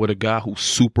working with a guy who's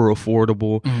super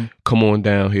affordable. Come on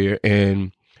down here.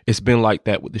 And it's been like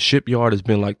that with the shipyard. It's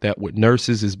been like that with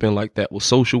nurses. It's been like that with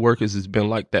social workers. It's been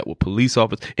like that with police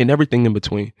officers and everything in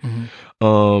between.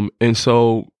 And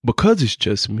so because it's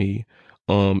just me,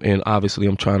 and obviously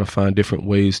I'm trying to find different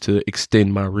ways to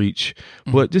extend my reach,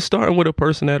 but just starting with a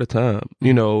person at a time,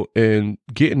 and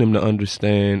getting them to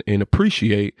understand and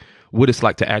appreciate what it's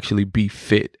like to actually be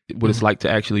fit, what it's like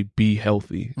to actually be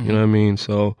healthy. You know what I mean?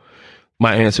 So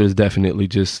my answer is definitely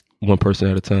just one person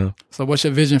at a time. So what's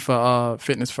your vision for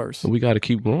Fitness First? We got to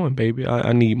keep growing, baby.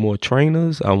 I need more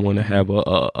trainers. I want to have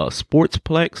a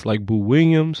sportsplex like Boo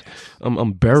Williams.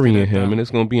 I'm burying him, and it's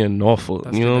going to be in Norfolk.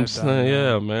 You know what I'm saying?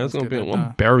 Yeah, man. It's going to be.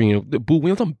 I'm burying Boo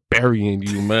Williams. I'm burying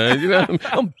you, man. You know,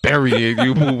 I'm burying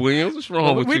you, Boo Williams. What's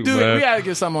wrong with you, man? We got to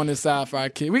get something on this side for our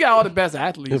kids. We got all the best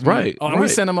athletes, right? And we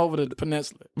send them over to the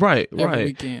peninsula, right? Every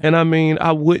weekend. And I mean,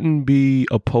 I wouldn't be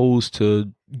opposed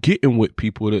to getting with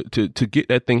people to get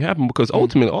that thing happen, because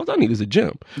ultimately all I need is a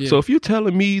gym. Yeah. So if you're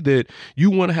telling me that you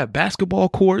want to have basketball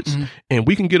courts and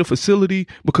we can get a facility,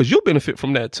 because you'll benefit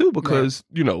from that too, because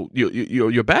you know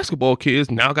your basketball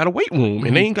kids now got a weight room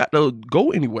and they ain't got to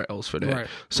go anywhere else for that.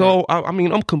 So I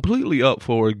mean, I'm completely up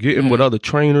for getting with other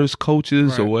trainers,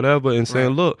 coaches or whatever, and saying,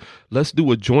 look, let's do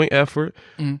a joint effort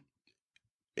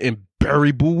and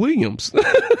bury Boo Williams.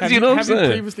 Have you I'm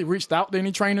saying? Previously reached out to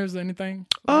any trainers or anything?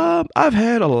 I've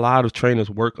had a lot of trainers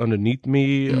work underneath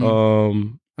me.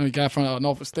 A guy from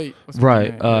Norfolk State.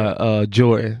 Right.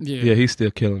 Jordan. Yeah, he's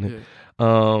still killing it.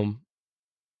 Yeah.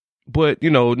 But, you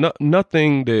know,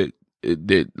 nothing that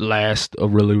lasts a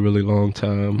really, really long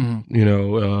time. You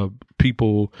know,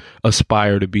 people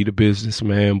aspire to be the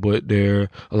businessman, but a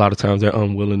lot of times they're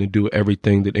unwilling to do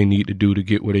everything that they need to do to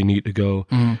get where they need to go.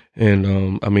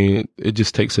 And I mean, it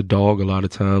just takes a dog a lot of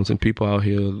times, and people out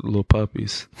here are little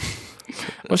puppies.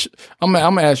 I'm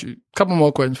gonna ask you a couple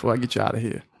more questions before I get you out of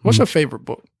here. What's your favorite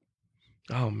book?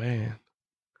 Oh man,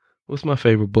 what's my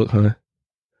favorite book, hun?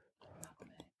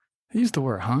 He used the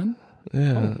word hun.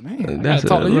 Yeah, oh, man. I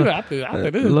talk to you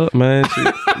after this. Look, man,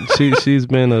 she's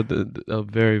been a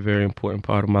very, very important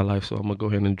part of my life, so I'm gonna go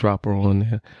ahead and drop her on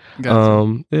there.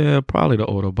 Gotcha. Yeah, probably the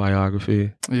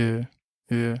autobiography. Yeah.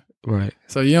 Right.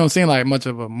 So you don't seem like much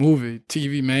of a movie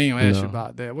TV man. I'll ask you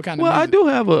about that. What kind of? Well,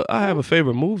 music? I have a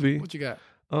favorite movie. What you got?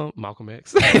 Malcolm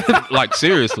X. Like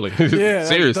seriously. Yeah,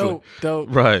 seriously. Dope.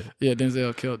 Right. Yeah,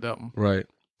 Denzel killed that one. Right.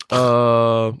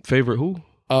 Favorite who?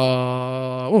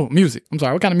 Music. I'm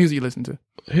sorry. What kind of music you listen to?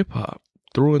 Hip hop,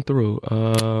 through and through.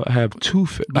 I have two.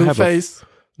 Blueface.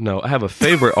 I have a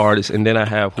favorite artist, and then I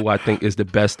have who I think is the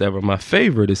best ever. My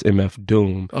favorite is MF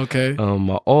Doom. Okay.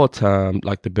 My all time,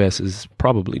 like the best, is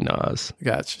probably Nas.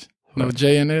 Gotcha. No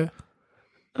J in there.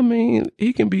 I mean,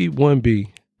 he can be 1B.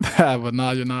 But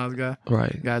Nas, you're Nas guy.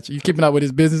 Right. Gotcha. You keeping up with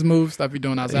his business moves, stuff he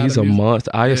doing outside He's of music? a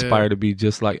monster. I aspire to be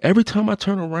just like, every time I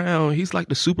turn around, he's like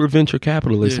the super venture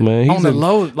capitalist, man. He's on the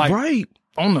low. Like, right.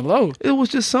 On the low. It was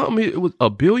just something. It was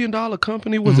 $1 billion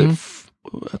company. Was it?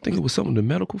 I think it was something in the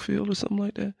medical field or something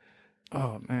like that.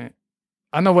 Oh, man.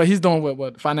 I know what he's doing with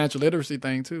what financial literacy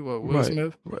thing, too. Will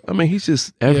Smith. Right. I mean, he's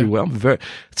just everywhere.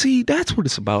 See, that's what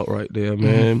it's about right there,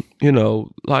 man. You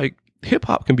know, like, hip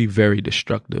hop can be very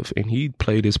destructive, and he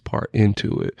played his part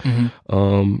into it.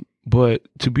 But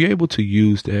to be able to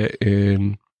use that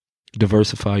and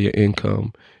diversify your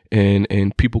income,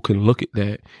 and people can look at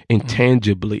that and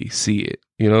tangibly see it.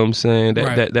 You know what I'm saying?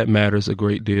 That matters a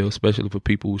great deal, especially for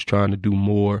people who's trying to do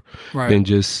more than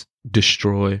just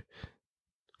destroy.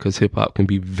 Because hip hop can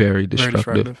be very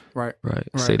destructive. Right.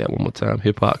 Say that one more time.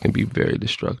 Hip hop can be very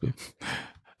destructive.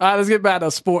 All right, let's get back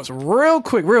to sports real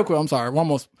quick. I'm sorry.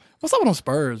 What's up with them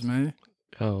Spurs, man?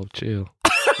 Oh, chill.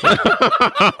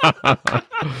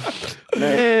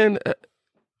 Man,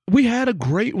 we had a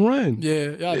great run.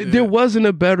 Yeah. There wasn't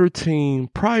a better team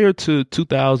prior to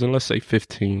 2000, let's say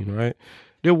 15, right?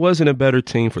 There wasn't a better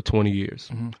team for 20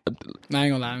 years. I ain't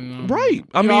gonna lie. Right.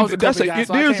 I mean, there's an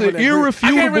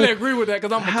irrefutable. I can't really agree with that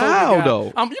because I'm a Kobe guy. How,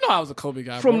 though? I was a Kobe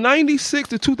guy. From 96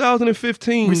 to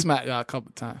 2015. We smacked y'all a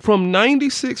couple times. From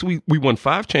 96, we won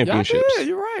 5 championships. Yeah,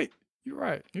 you're right.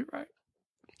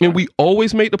 And we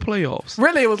always made the playoffs.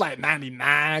 Really, it was like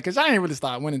 99 because I ain't really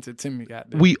started winning until Timmy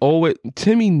got there.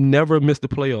 Timmy never missed the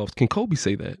playoffs. Can Kobe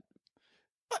say that?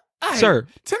 Sir.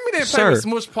 Timmy didn't play with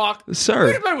Smush Park. Sir.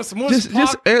 He didn't play with Smush Park.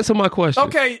 Just answer my question.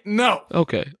 Okay, no.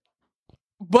 Okay.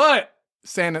 But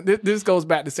this goes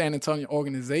back to San Antonio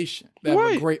organization. They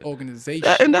have a great organization.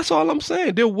 And that's all I'm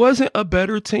saying. There wasn't a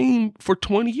better team for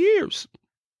 20 years.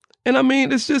 And I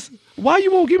mean, it's just, why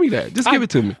you won't give me that? Just give it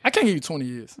to me. I can't give you 20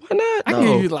 years. Why not? I can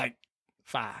give you like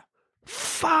 5.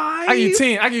 5? I give you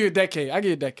 10. I give you a decade. I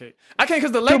can't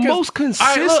because the Lakers. The most consistent.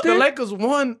 All right, look, the Lakers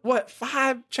won,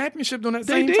 5 championships during that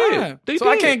same time? They did.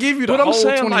 I can't give you the whole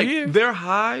 20 years. Their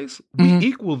highs, we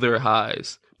equal their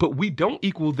highs, but we don't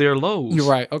equal their lows. You're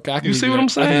right. Okay. You see what I'm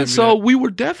saying? So we were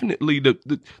definitely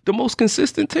the most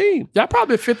consistent team. Y'all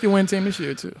probably a 50-win team this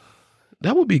year, too.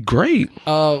 That would be great.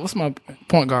 What's my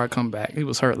point guard comeback? He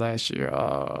was hurt last year.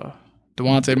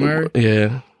 DeJounte Murray.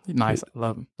 Yeah. He's nice. I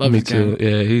love him. Love Me his game. too.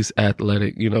 Yeah, he's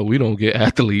athletic. You know, we don't get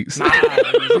athletes. Nah,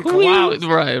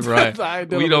 right. Right.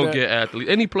 We don't get athletes.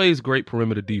 And he plays great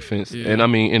perimeter defense. Yeah. And I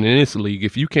mean, in this league,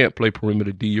 if you can't play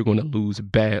perimeter D, you're going to lose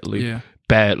badly. Yeah.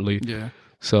 Badly. Yeah.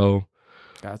 So,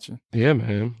 Gotcha. yeah,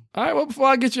 man. All right. Well, before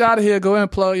I get you out of here, go ahead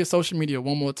and plug your social media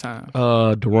one more time.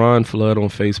 Deron Flood on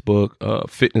Facebook.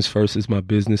 Fitness First is my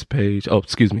business page. Oh,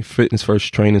 excuse me. Fitness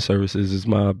First Training Services is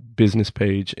my business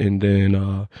page. And then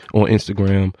on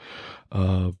Instagram,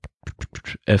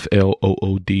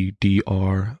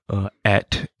 FLOODDR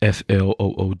at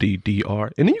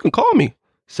FLOODDR. And then you can call me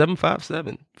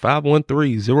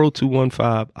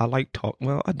 757-513-0215. I like talk.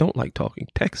 Well, I don't like talking.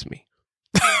 Text me.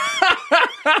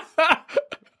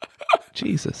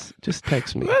 Jesus, just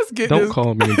text me. Don't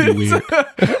call me and be weird.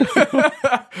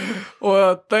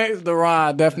 Well, thanks,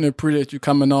 Deron. Definitely appreciate you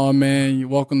coming on, man. You're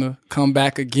welcome to come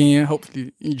back again.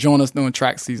 Hopefully you join us during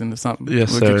track season or something. Yes,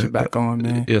 we'll sir. Get you back on,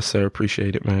 man. Yes, sir.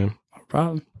 Appreciate it, man. No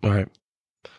problem. All right.